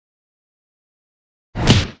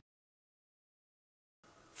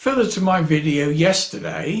Further to my video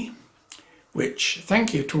yesterday, which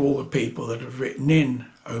thank you to all the people that have written in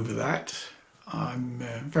over that. I'm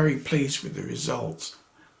very pleased with the results,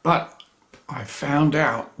 but I found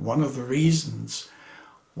out one of the reasons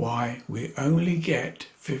why we only get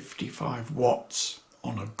 55 watts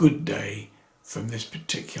on a good day from this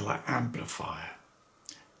particular amplifier.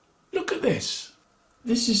 Look at this.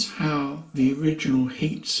 This is how the original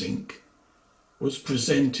heatsink was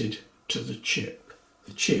presented to the chip.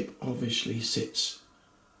 The chip obviously sits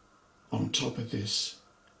on top of this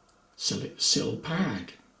sill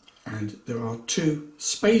pad, and there are two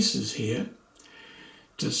spaces here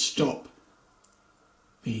to stop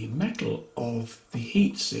the metal of the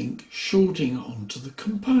heatsink shorting onto the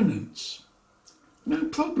components. No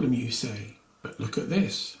problem, you say, but look at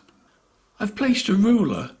this. I've placed a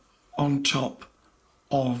ruler on top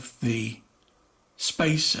of the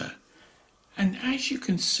spacer, and as you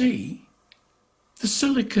can see, the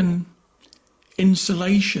silicon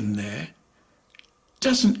insulation there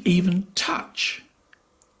doesn't even touch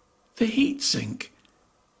the heatsink.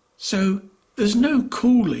 So there's no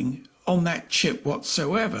cooling on that chip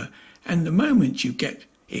whatsoever, and the moment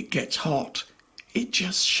it gets hot, it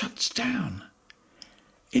just shuts down.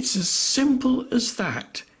 It's as simple as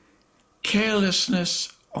that.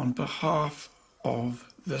 Carelessness on behalf of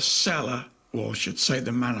the seller, or I should say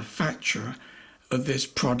the manufacturer of this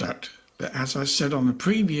product, that, as I said on the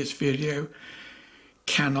previous video,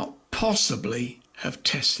 cannot possibly have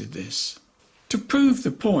tested this. To prove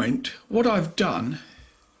the point, what I've done,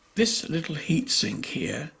 this little heatsink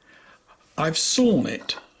here, I've sawn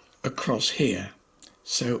it across here.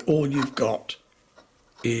 So all you've got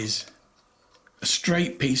is a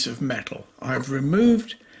straight piece of metal. I've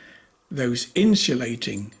removed those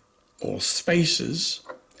insulating or spacers,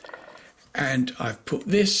 and I've put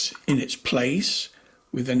this in its place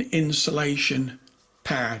with an insulation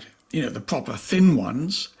pad, you know, the proper thin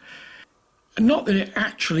ones. And not that it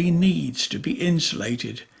actually needs to be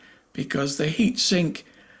insulated, because the heatsink,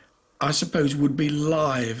 I suppose, would be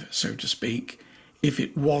live, so to speak, if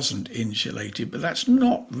it wasn't insulated, but that's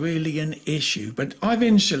not really an issue. But I've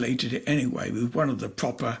insulated it anyway with one of the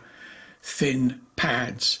proper thin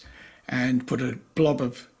pads and put a blob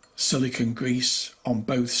of silicone grease on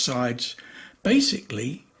both sides,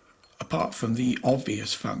 basically, apart from the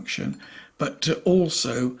obvious function, but to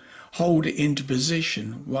also hold it into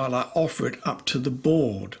position while I offer it up to the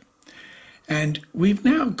board. And we've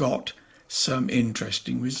now got some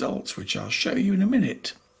interesting results, which I'll show you in a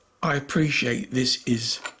minute. I appreciate this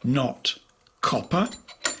is not copper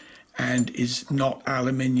and is not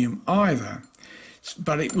aluminium either,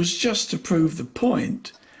 but it was just to prove the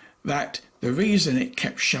point that the reason it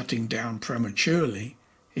kept shutting down prematurely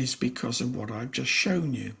is because of what I've just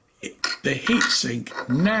shown you. The heatsink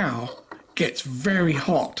now gets very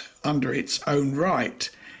hot under its own right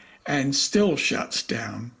and still shuts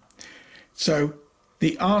down. So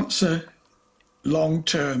the answer long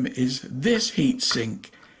term is this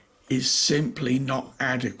heatsink is simply not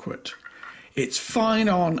adequate. It's fine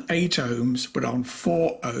on 8 ohms, but on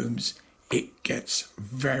 4 ohms it gets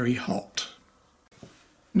very hot.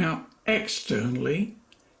 Now externally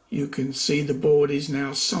you can see the board is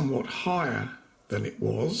now somewhat higher than it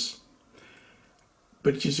was,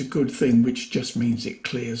 which is a good thing, which just means it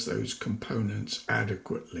clears those components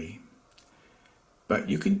adequately. But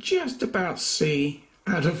you can just about see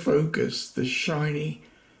out of focus the shiny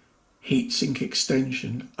heatsink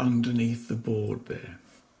extension underneath the board there.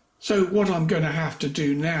 So what I'm going to have to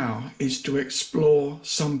do now is to explore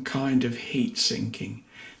some kind of heat sinking.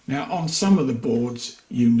 Now on some of the boards,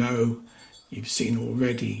 you know, you've seen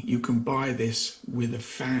already, you can buy this with a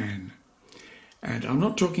fan. And I'm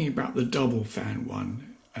not talking about the double fan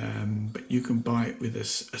one, but you can buy it with a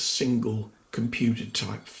single computer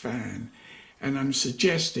type fan. And I'm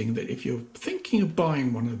suggesting that if you're thinking of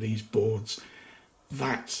buying one of these boards,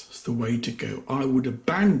 that's the way to go. I would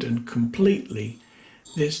abandon completely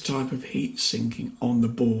this type of heat sinking on the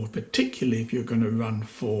board, particularly if you're going to run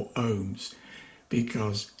 4 ohms,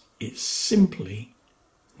 because it's simply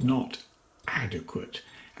not adequate.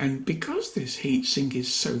 And because this heat sink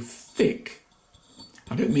is so thick,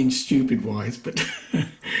 I don't mean stupid wise, but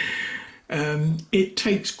it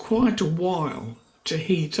takes quite a while to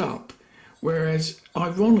heat up, whereas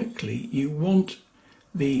ironically you want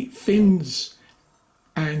the fins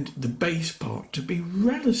and the base part to be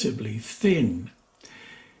relatively thin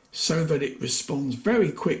so that it responds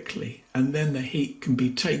very quickly, and then the heat can be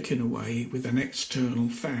taken away with an external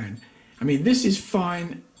fan. I mean, this is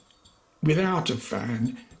fine without a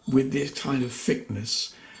fan with this kind of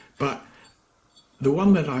thickness, but the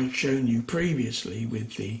one that I've shown you previously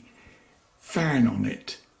with the fan on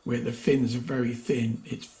it where the fins are very thin.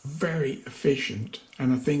 It's very efficient,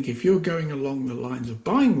 and I think if you're going along the lines of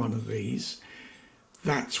buying one of these,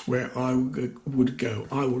 that's where I would go.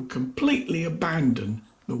 I would completely abandon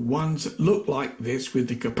the ones that look like this with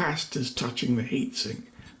the capacitors touching the heatsink,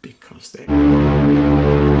 because they're...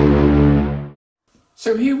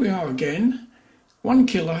 So here we are again, 1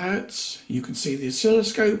 kilohertz. You can see the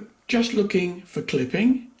oscilloscope just looking for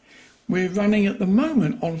clipping. We're running at the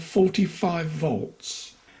moment on 45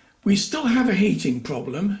 volts. We still have a heating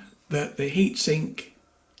problem, that the heatsink,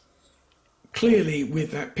 clearly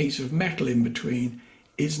with that piece of metal in between,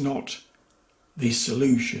 is not the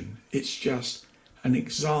solution. It's just an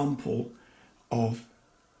example of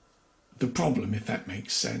the problem, if that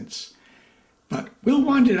makes sense. But we'll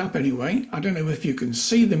wind it up anyway. I don't know if you can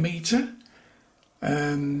see the meter.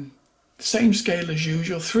 Same scale as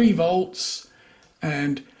usual, 3 volts,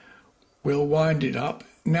 and we'll wind it up.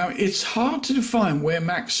 Now, it's hard to define where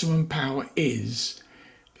maximum power is,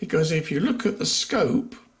 because if you look at the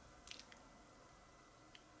scope,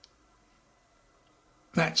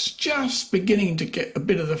 that's just beginning to get a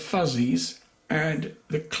bit of the fuzzies, and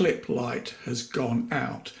the clip light has gone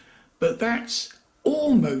out. But that's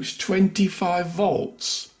almost 25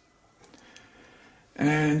 volts.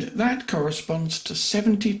 And that corresponds to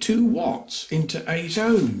 72 watts into 8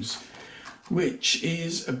 ohms, which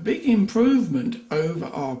is a big improvement over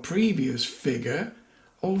our previous figure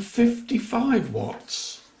of 55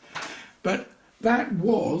 watts. But that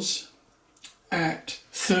was at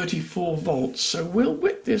 34 volts, so we'll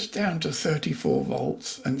whip this down to 34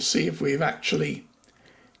 volts and see if we've actually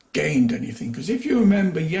gained anything, because if you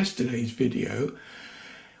remember yesterday's video,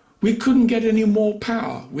 we couldn't get any more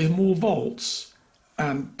power with more volts.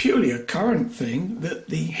 Purely a current thing, that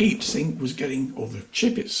the heatsink was getting, or the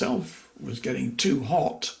chip itself was getting too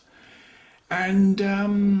hot, and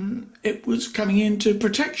it was coming into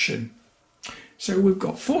protection. So we've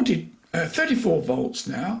got 34 volts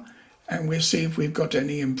now, and we'll see if we've got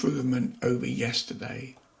any improvement over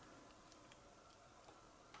yesterday.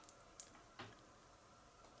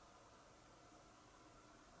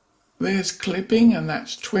 There's clipping, and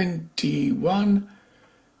that's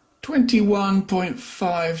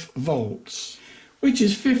 21.5 volts, which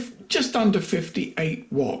is just under 58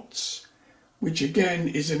 watts, which again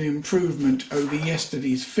is an improvement over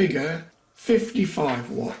yesterday's figure, 55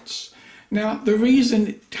 watts. Now, the reason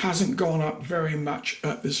it hasn't gone up very much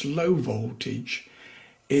at this low voltage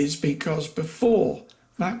is because before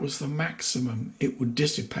that was the maximum it would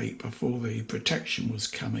dissipate before the protection was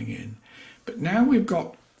coming in. But now we've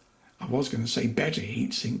got, I was going to say better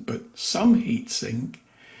heatsink, but some heatsink.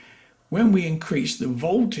 When we increase the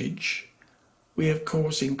voltage, we of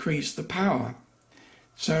course increase the power.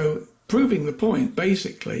 So proving the point,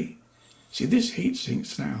 basically, see, this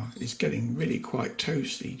heatsink now is getting really quite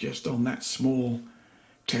toasty just on that small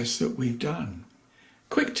test that we've done.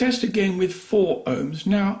 Quick test again with 4 ohms.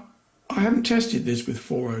 Now, I haven't tested this with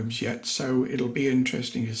 4 ohms yet, so it'll be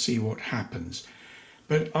interesting to see what happens.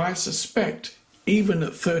 But I suspect even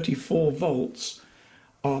at 34 volts,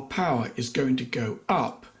 our power is going to go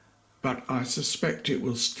up, but I suspect it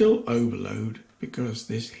will still overload because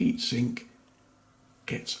this heatsink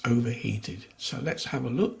gets overheated. So let's have a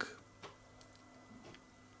look.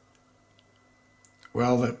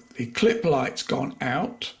 Well, the clip light's gone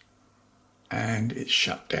out and it's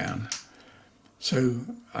shut down. So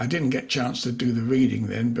I didn't get a chance to do the reading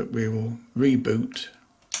then, but we will reboot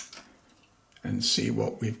and see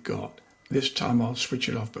what we've got. This time I'll switch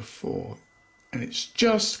it off before, and it's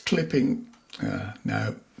just clipping.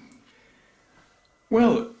 No.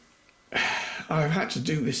 Well, I've had to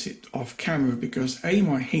do this off camera because A,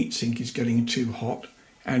 my heatsink is getting too hot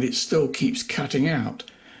and it still keeps cutting out.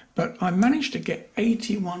 But I managed to get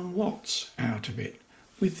 81 watts out of it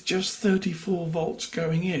with just 34 volts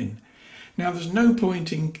going in. Now there's no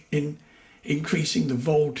point in increasing the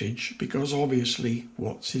voltage because obviously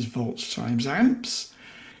watts is volts times amps.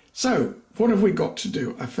 So what have we got to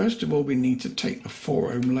do? First of all, we need to take the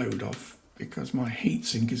 4 ohm load off because my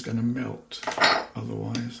heatsink is going to melt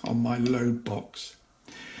otherwise on my load box.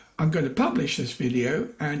 I'm going to publish this video,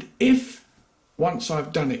 and if once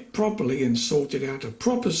I've done it properly and sorted out a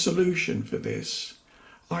proper solution for this,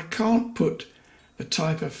 I can't put the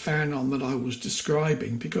type of fan on that I was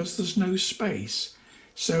describing because there's no space.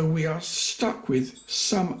 So we are stuck with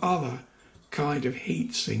some other kind of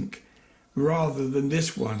heatsink rather than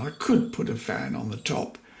this one. I could put a fan on the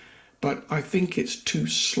top, but I think it's too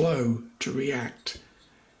slow to react.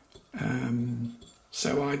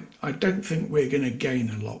 So I don't think we're going to gain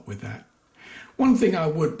a lot with that. One thing I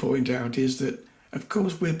would point out is that, of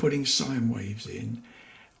course, we're putting sine waves in,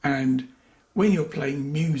 and when you're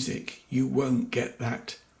playing music, you won't get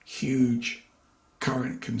that huge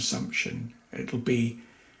current consumption. It'll be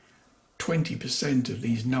 20% of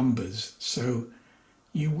these numbers. So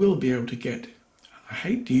you will be able to get, I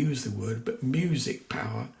hate to use the word, but music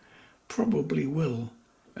power probably will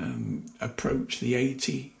approach the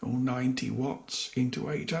 80 or 90 watts into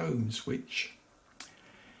 8 ohms, which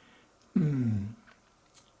heatsink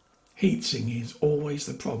is always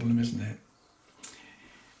the problem, isn't it?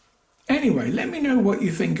 Anyway, let me know what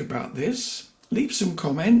you think about this. Leave some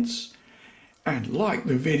comments and like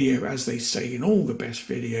the video, as they say in all the best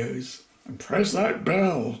videos, and press that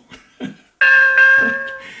bell.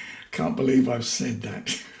 Can't believe I've said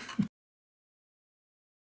that.